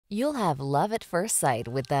You'll have love at first sight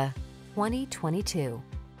with the 2022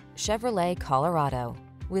 Chevrolet Colorado.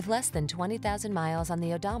 With less than 20,000 miles on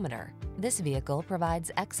the odometer, this vehicle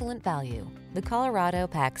provides excellent value. The Colorado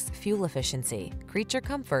packs fuel efficiency, creature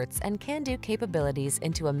comforts, and can-do capabilities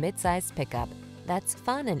into a mid-sized pickup that's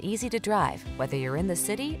fun and easy to drive, whether you're in the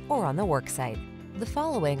city or on the work site. The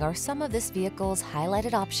following are some of this vehicle's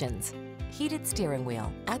highlighted options: heated steering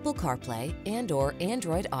wheel, Apple CarPlay and/or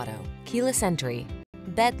Android Auto, keyless entry,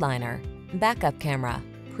 bed liner, backup camera,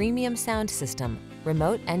 premium sound system,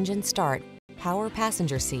 remote engine start, power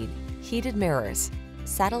passenger seat, heated mirrors,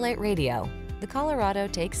 satellite radio. The Colorado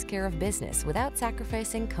takes care of business without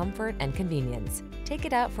sacrificing comfort and convenience. Take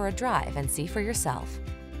it out for a drive and see for yourself.